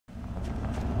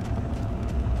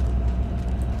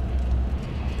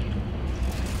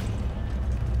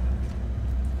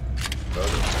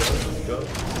go.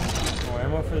 More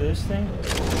ammo for this thing?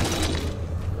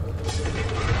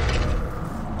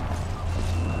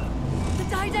 The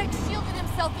Didact shielded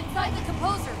himself inside the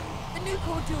composer. The new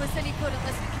code to us any good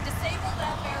unless we can disable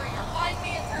that barrier. Find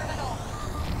me a terminal.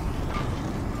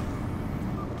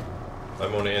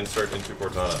 I'm going to insert into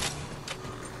Cortana.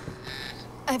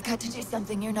 I've got to do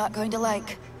something you're not going to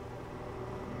like.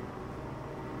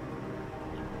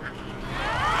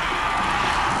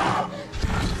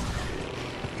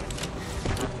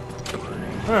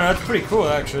 Oh, that's pretty cool,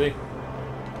 actually.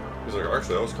 He's like,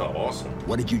 actually, that was kind of awesome.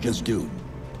 What did you just do?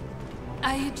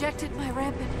 I ejected my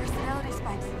rampant personality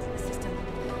spikes into the system.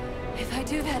 If I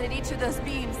do that at each of those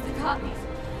beams, the copies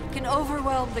can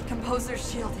overwhelm the composer's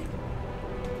shielding.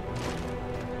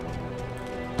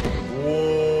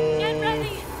 Whoa. Get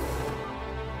ready!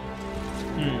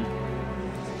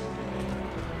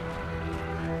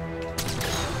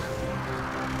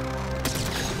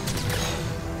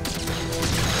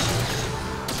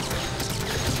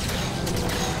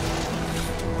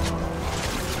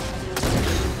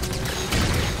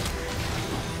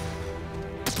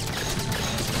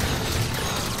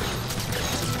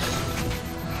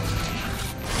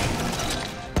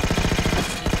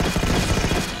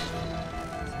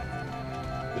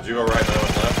 Did you go right and I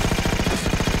went left?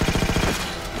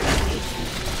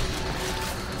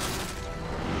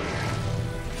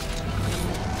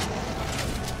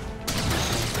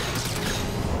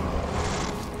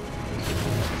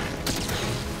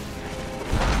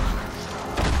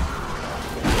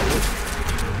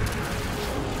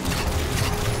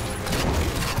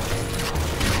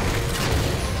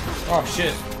 Oh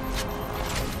shit.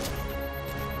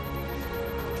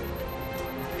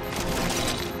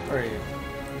 Where are you?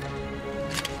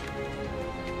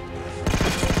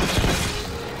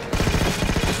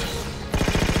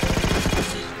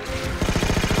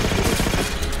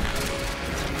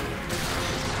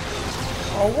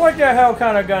 Oh, what the hell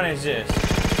kind of gun is this?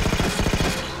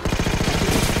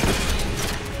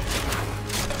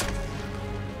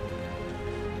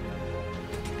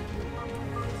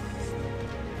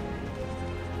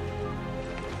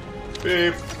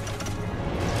 Beep.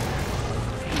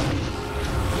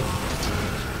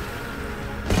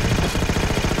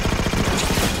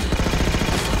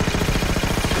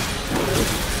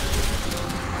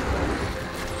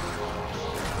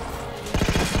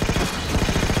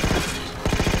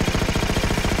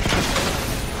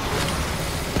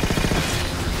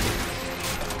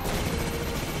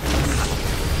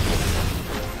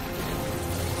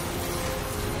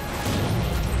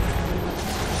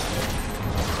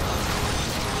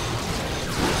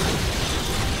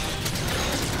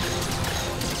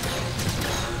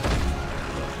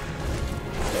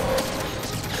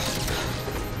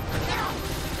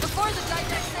 Before the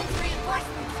Didact sends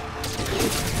reinforcements.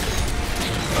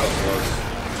 That was close.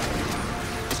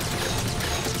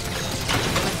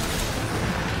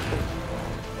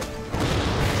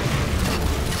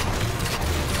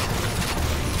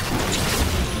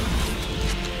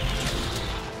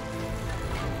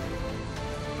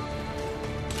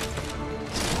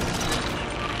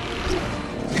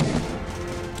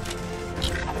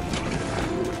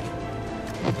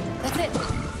 That's it.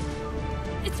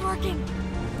 It's working.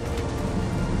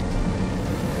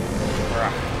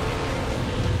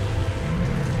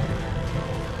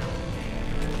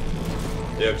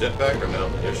 Do you have jetpack or no?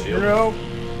 You have shield? No.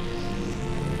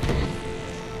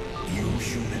 You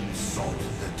humans sought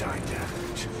the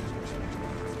Didact.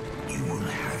 You will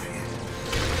have it.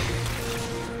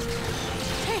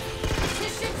 Hey,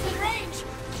 this ship's in range.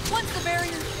 Once the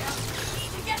barrier's down, we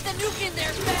need to get the nuke in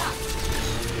there fast.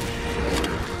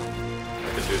 I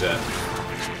could do that.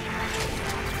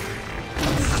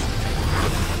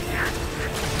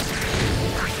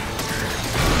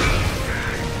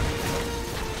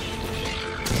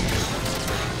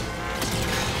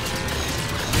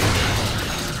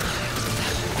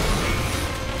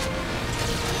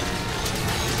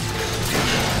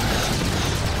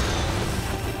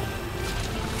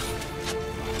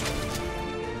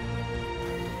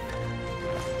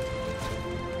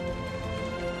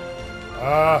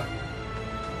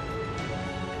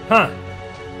 Huh.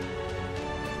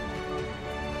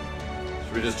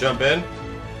 Should we just jump in?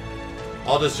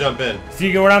 I'll just jump in. See,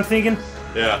 you get what I'm thinking?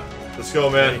 Yeah. Let's go,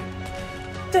 man.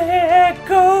 There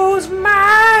goes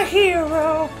my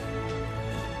hero.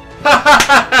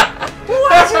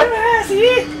 Watch him as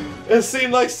he. It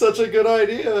seemed like such a good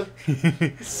idea.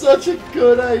 Such a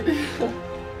good idea.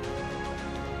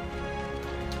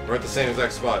 We're at the same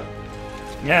exact spot.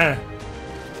 Yeah.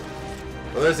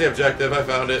 Well, there's the objective. I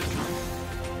found it.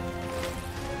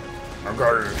 I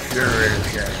got a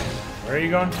serious. Where are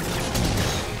you going?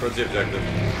 Towards the objective.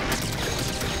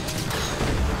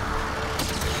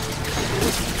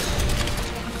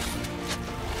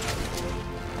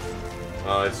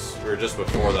 We're just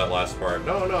before that last part.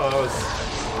 No,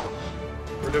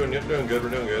 we're doing good, we're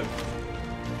doing good. I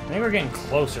think we're getting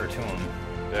closer to him.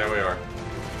 Yeah, we are.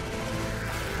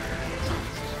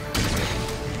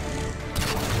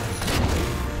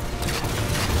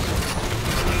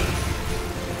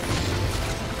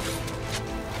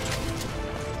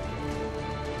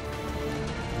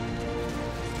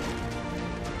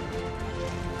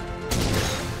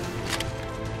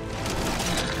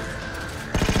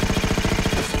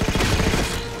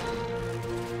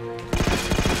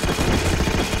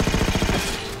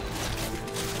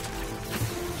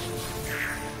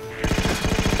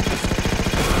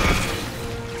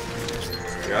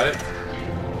 Got it?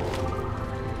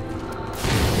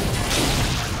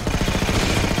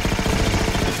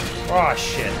 Oh,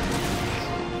 shit.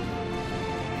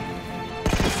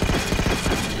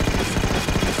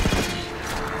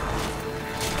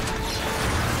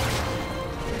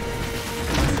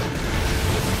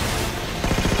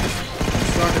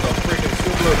 Stuck in the freaking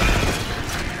soup loop.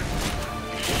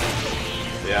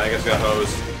 Yeah, I guess got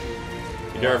hosed.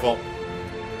 Be careful.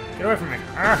 Get away from me.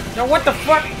 No, what the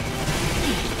fuck?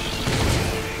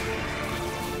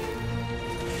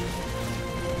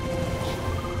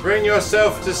 Bring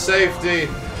yourself to safety,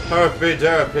 Herpy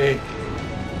Derpy.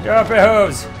 Derpy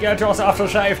hooves, get yourself to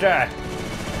safety.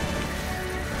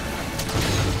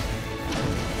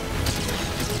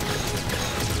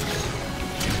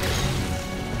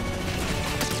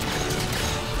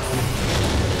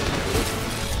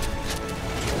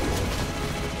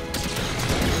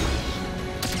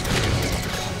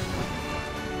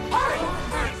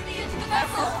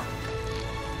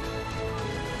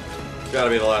 It's gotta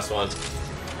be the last one.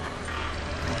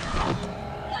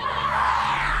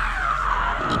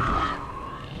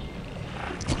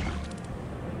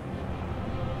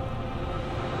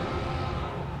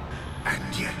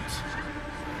 And yet,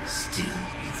 still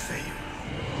you fail.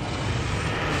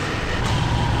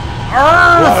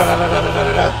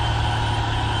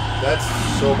 That's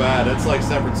so bad. That's like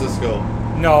San Francisco.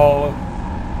 No.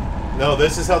 No,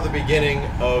 this is how the beginning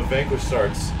of Vanquish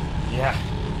starts. Yeah.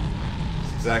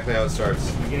 It's exactly how it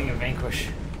starts. Beginning of Vanquish.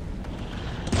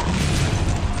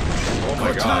 Oh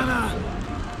my god.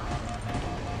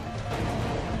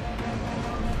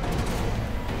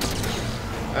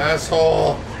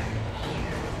 Asshole.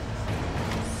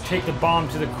 Take the bomb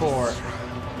to the core.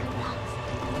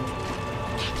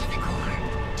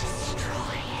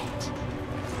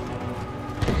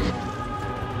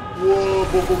 Whoa,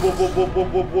 whoa, whoa, whoa, whoa, whoa,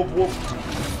 whoa, whoa, whoa.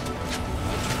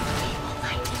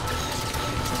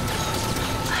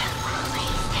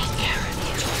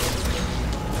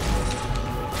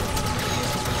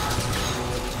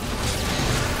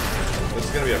 This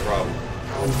is gonna be a problem.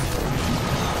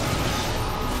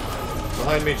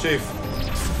 Behind me, Chief.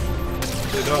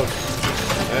 They don't.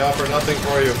 I offer nothing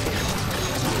for you.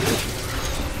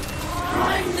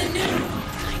 I'm the new.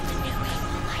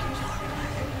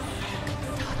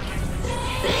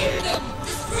 Save them!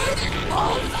 Destroy their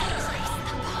bombs!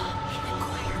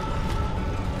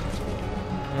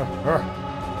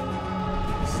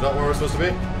 This is not where we're supposed to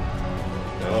be?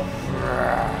 No.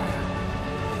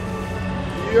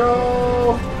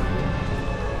 Yo!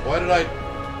 Why did I...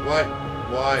 Why?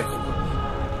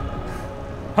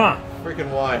 Huh.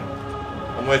 Freaking why?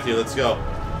 I'm with you, let's go.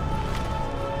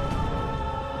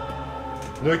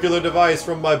 Nuclear device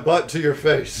from my butt to your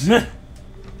face.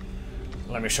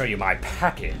 Let me show you my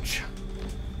package.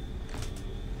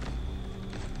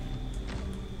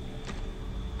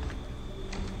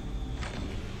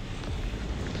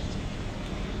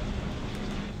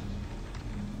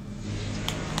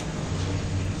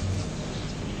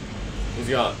 He's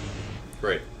gone.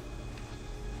 Great.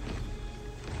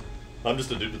 I'm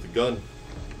just a dude with a gun.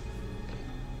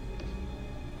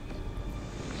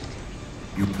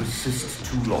 You persist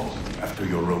too long after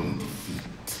your own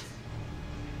defeat.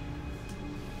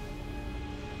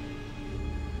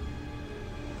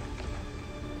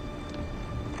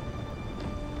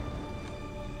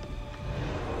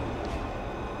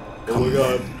 Oh my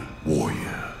god.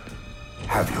 Warrior,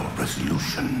 have your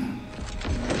resolution.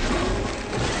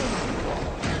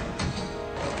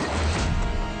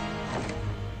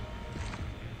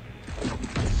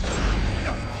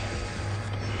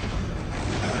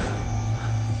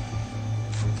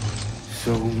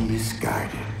 So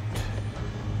misguided.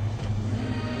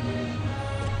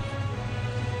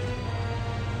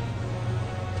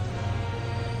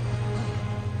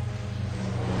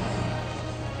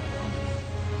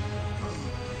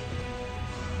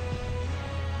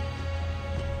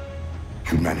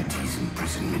 humanity's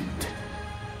imprisonment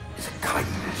is a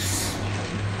kindness.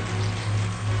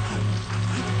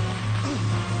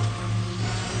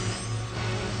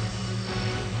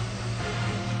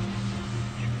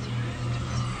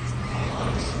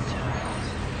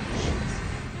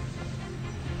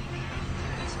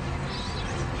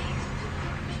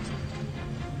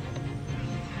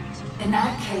 In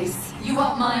that case, you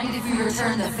won't mind if we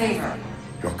return the favor.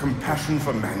 Your compassion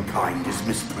for mankind is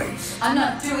misplaced. I'm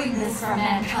not doing this for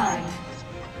mankind.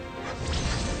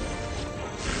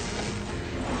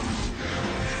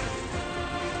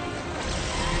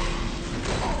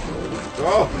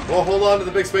 Oh, well, hold on to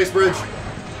the big space bridge.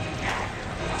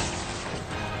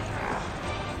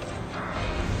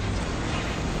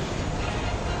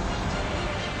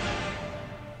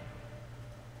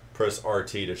 Press RT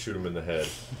to shoot him in the head.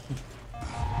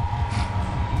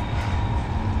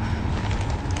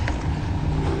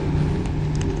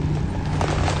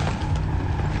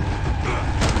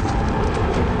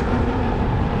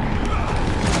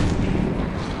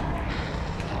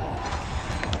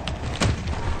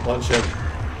 Punch him.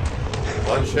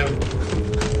 Punch him.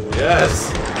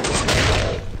 Yes!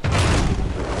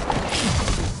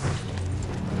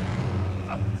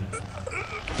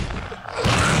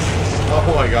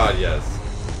 Oh my god, yes.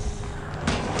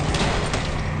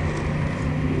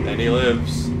 And he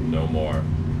lives no more.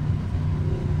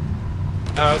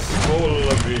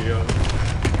 Ascolabia.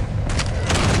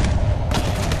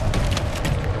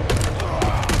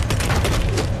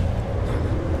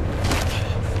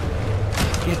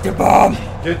 Get the bomb!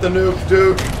 Get the nuke,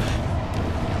 Duke!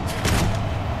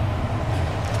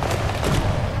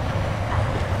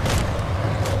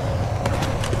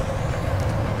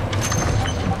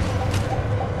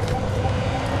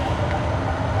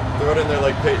 Throw it in there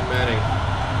like Peyton Manning.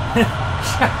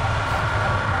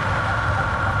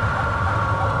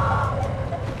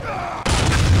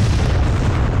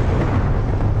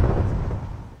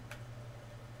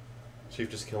 Chief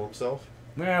just kill himself?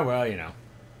 Yeah, well, you know.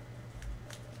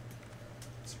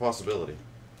 It's a possibility.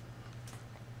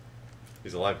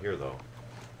 He's alive here, though.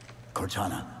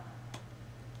 Cortana.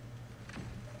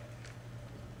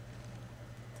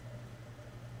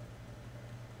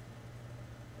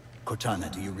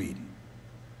 Cortana, do you read?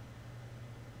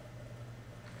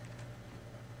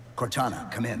 Cortana,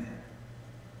 come in.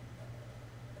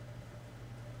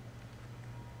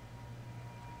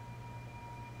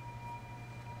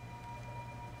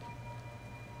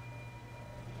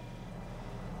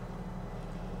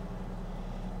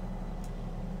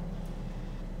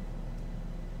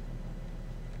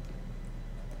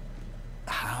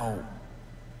 How?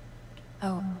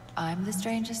 Oh, I'm the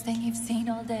strangest thing you've seen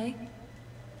all day?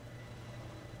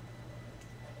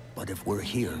 But if we're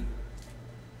here,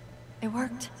 It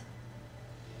worked.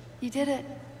 You did it.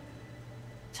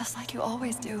 Just like you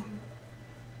always do.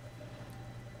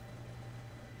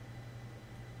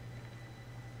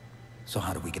 so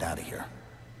how do we get out of here?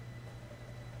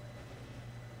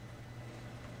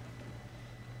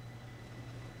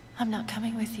 I'm not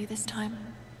coming with you this time.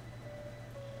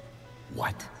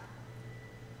 What?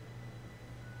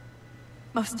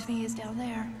 Most of me is down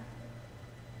there.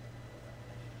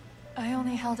 I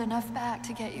only held enough back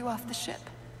to get you off the ship.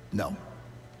 No.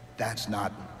 That's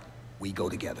not... We go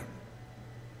together.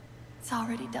 It's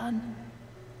already done.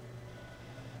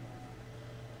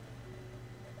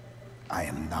 I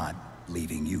am not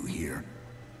leaving you here.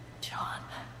 John.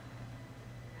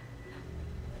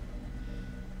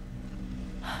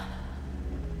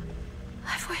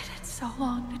 I've waited so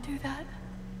long to do that.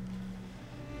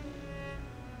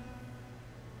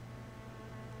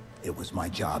 It was my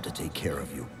job to take care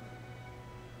of you.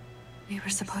 We were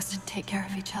supposed to take care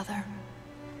of each other.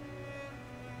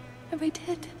 And we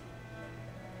did.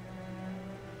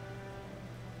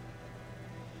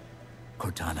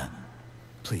 Cortana,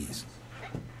 please.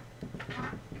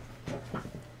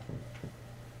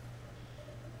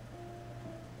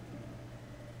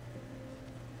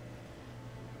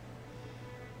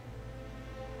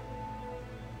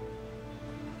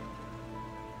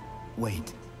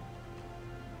 Wait.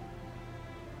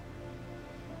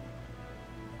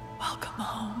 Welcome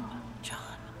home, John.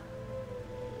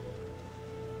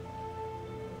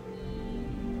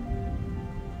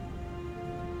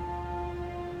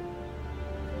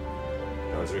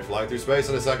 Now as we fly through space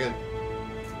in a second.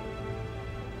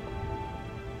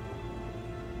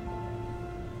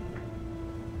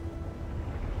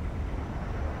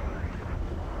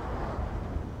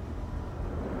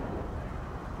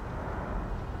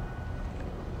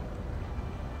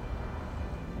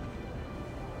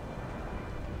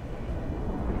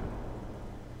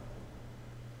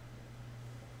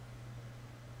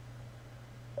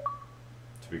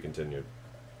 be continued.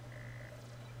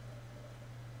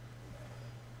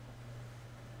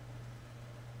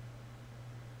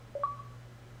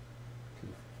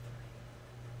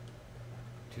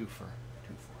 Two for.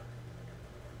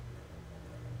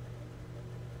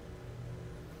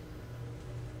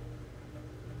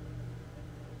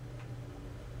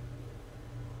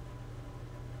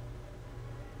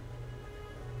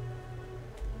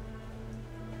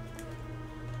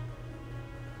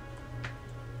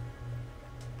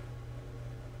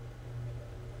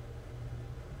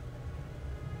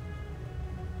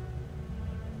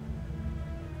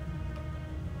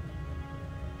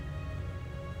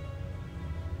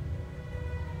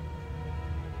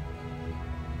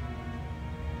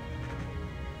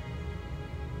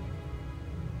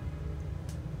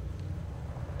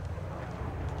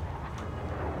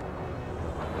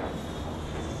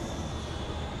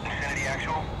 Vicinity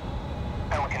actual.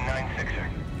 Pelican 9-6er.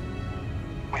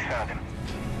 We found him.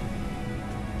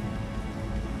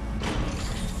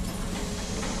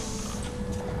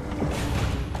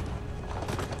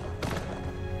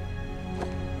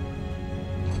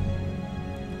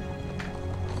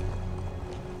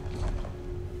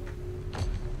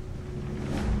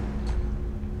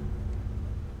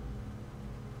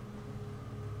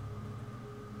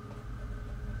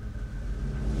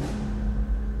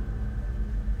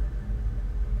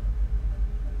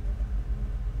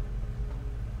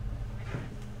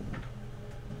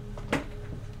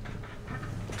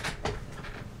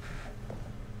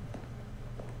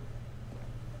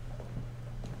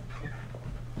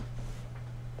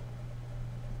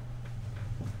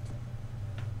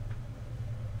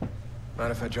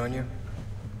 Mind if I join you?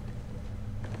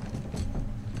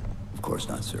 Of course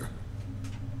not, sir.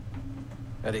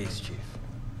 At ease, Chief.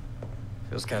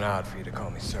 Feels kinda odd for you to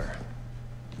call me sir.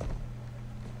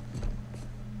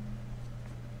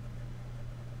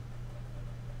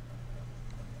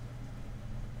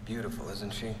 Beautiful,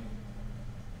 isn't she?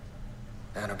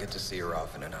 I don't get to see her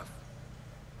often enough.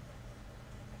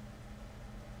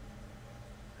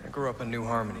 I grew up in New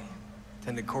Harmony.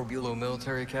 Attended Corbulo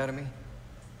Military Academy.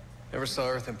 Never saw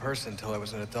Earth in person until I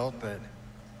was an adult, but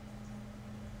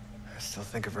I still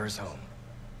think of her as home.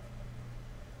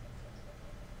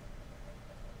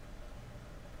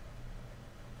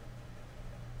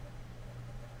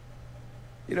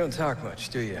 You don't talk much,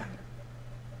 do you?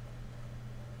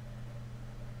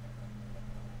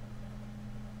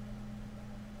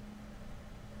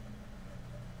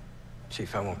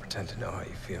 Chief, I won't pretend to know how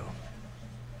you feel.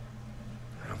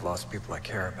 I've lost people I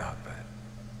care about, but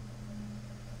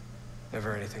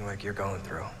never anything like you're going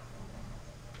through.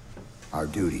 Our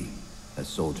duty as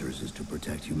soldiers is to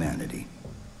protect humanity,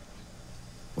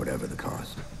 whatever the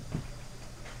cost.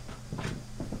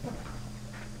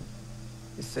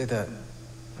 You say that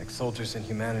like soldiers and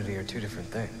humanity are two different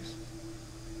things.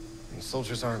 I mean,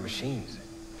 soldiers aren't machines.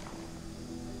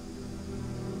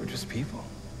 We're just people.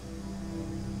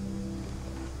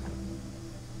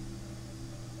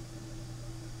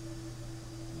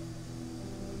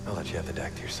 I'll let you have the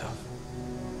deck to yourself.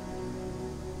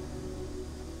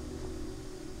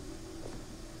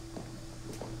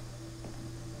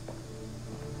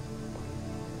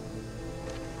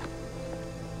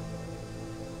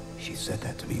 She said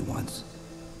that to me once.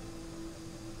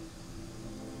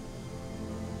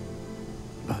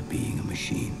 About being a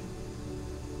machine.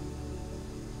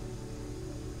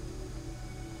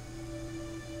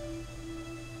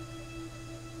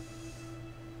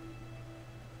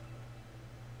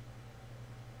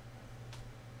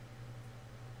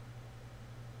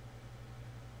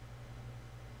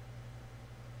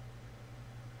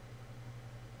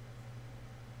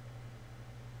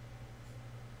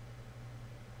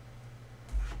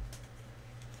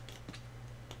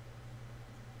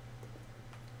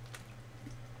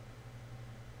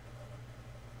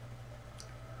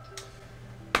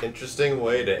 Interesting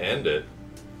way to end it.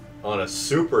 On a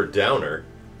super downer.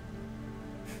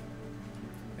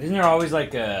 Isn't there always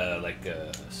like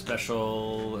a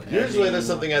special? Usually there's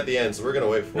something at the end, so we're gonna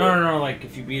wait for it. No. Like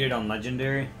if you beat it on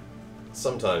Legendary.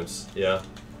 Sometimes, yeah.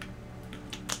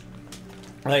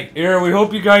 Like, here, we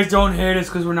hope you guys don't hate us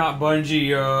because we're not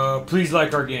Bungie. Please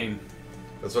like our game.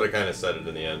 That's what I kind of said it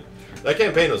in the end. That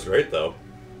campaign was great, though.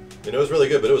 You know, it was really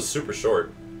good, but it was super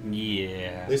short.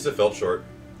 Yeah. At least it felt short.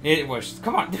 It was.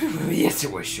 Come on. Yes,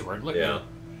 it was short. Look. Yeah.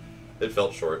 It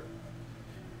felt short.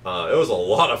 It was a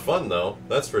lot of fun, though.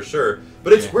 That's for sure.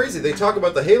 But it's crazy. They talk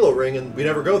about the Halo ring, and we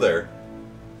never go there.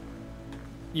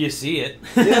 You see it.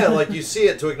 Yeah, like, you see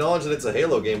it to acknowledge that it's a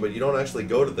Halo game, but you don't actually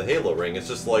go to the Halo ring. It's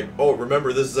just like, oh,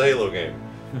 remember, this is a Halo game.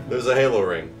 There's a Halo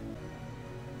ring.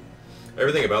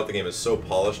 Everything about the game is so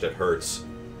polished, it hurts.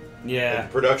 Yeah.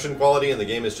 And production quality in the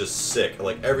game is just sick.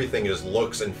 Like, everything just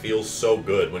looks and feels so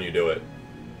good when you do it.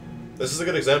 This is a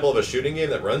good example of a shooting game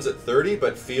that runs at 30,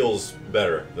 but feels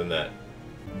better than that.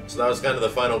 So that was kind of the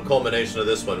final culmination of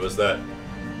this one, was that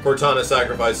Cortana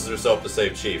sacrifices herself to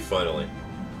save Chief, finally.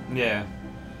 Yeah.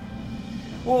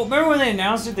 Well, remember when they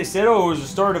announced it, they said, oh, it was the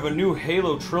start of a new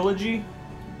Halo trilogy?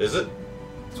 Is it?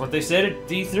 That's what they said at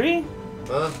D3?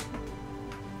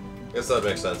 Guess that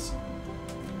makes sense.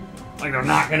 Like, they're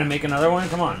not gonna make another one?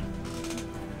 Come on.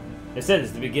 They said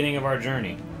it's the beginning of our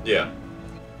journey. Yeah.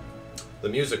 The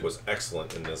music was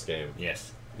excellent in this game.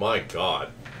 Yes. My god.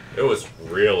 It was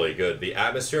really good. The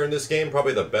atmosphere in this game,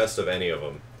 probably the best of any of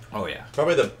them. Oh, yeah.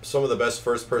 Probably some of the best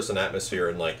first-person atmosphere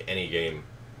in, like, any game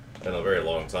in a very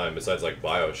long time, besides, like,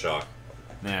 BioShock.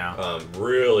 Yeah.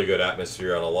 Really good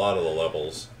atmosphere on a lot of the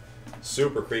levels.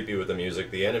 Super creepy with the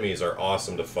music. The enemies are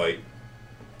awesome to fight.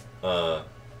 It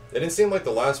didn't seem like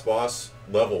the last boss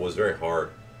level was very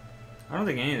hard. I don't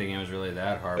think any of the game was really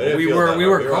that hard. It But didn't we feel were that we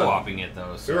hard. were co-oping it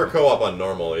though. So. We were co-op on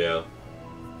normal, yeah.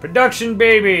 Production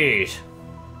babies.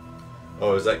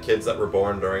 Oh, is that kids that were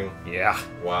born during? Yeah.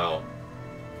 Wow.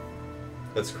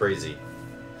 That's crazy.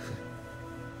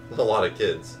 A lot of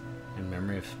kids. In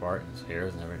memory of Spartans,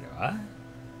 heroes never die.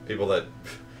 People that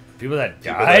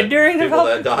died during the people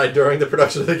that died during the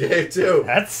production of the game too.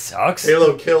 That sucks.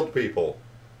 Halo killed people.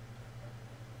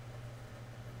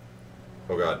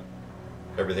 Oh god.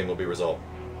 Everything will be resolved.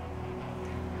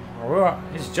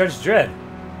 It's Judge Dredd.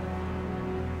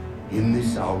 In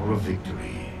this hour of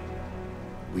victory,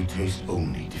 we taste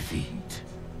only defeat.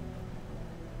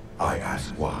 I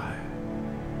ask why.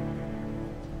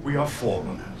 We are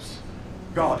forerunners,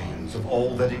 guardians of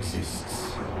all that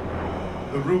exists.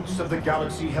 The roots of the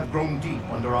galaxy have grown deep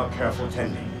under our careful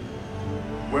tending.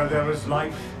 Where there is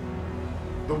life,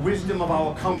 the wisdom of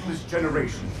our countless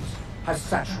generations has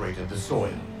saturated the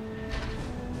soil.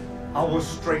 Our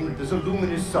strength is a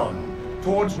luminous sun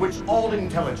towards which all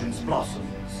intelligence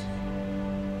blossoms,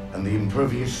 and the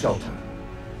impervious shelter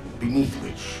beneath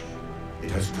which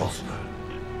it has prospered.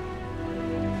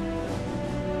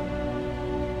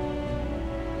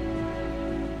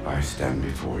 I stand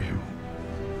before you,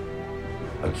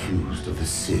 accused of the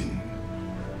sin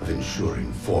of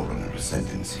ensuring Forerunner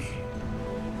ascendancy,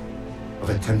 of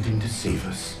attempting to save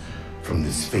us from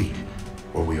this fate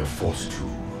where we are forced to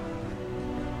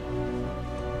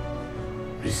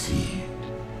recede.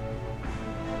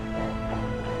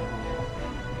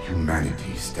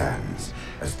 Humanity stands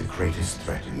as the greatest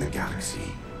threat in the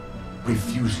galaxy.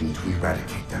 Refusing to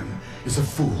eradicate them is a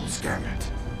fool's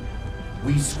gambit.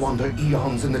 We squander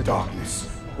eons in the darkness,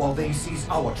 while they seize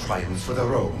our triumphs for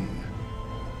their own.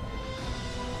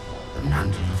 The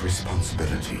mantle of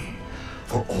responsibility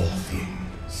for all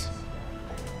things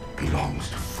belongs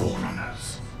to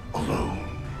Forerunners alone.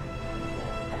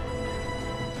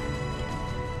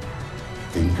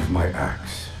 Think of my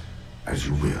acts as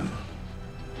you will,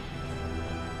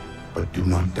 but do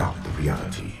not doubt the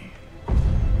reality.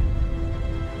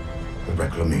 The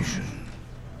reclamation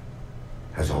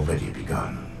has already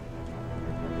begun,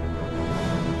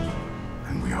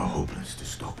 and we are hopeless to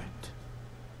stop it.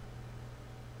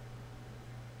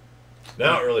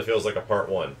 Now it really feels like a part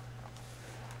one.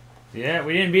 Yeah,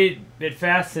 we didn't beat it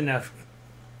fast enough.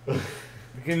 Because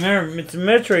remember, it's a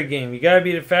Metroid game. You gotta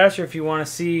beat it faster if you want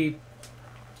to see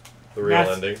The real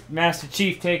ending. Master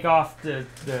Chief take off the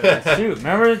suit.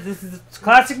 Remember, this is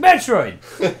classic Metroid.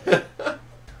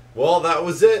 Well, that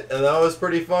was it, and that was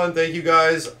pretty fun. Thank you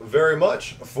guys very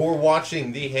much for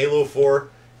watching the Halo 4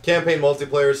 campaign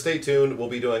multiplayer. Stay tuned. We'll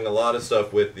be doing a lot of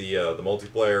stuff with the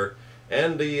multiplayer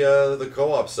and the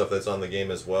co-op stuff that's on the game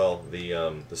as well.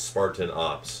 The Spartan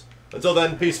Ops. Until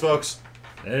then, peace, folks.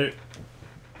 Later.